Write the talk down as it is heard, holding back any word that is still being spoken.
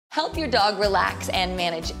Help your dog relax and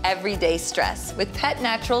manage everyday stress with Pet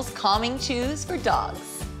Naturals Calming Chews for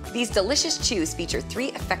Dogs. These delicious chews feature 3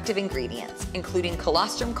 effective ingredients, including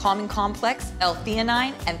colostrum calming complex,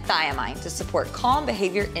 L-theanine, and thiamine to support calm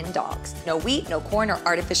behavior in dogs. No wheat, no corn, or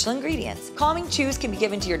artificial ingredients. Calming chews can be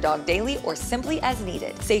given to your dog daily or simply as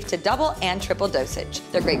needed. Safe to double and triple dosage.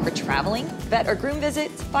 They're great for traveling, vet or groom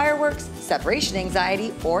visits, fireworks, separation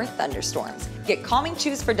anxiety, or thunderstorms. Get Calming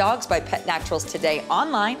Chews for Dogs by Pet Naturals today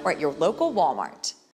online or at your local Walmart.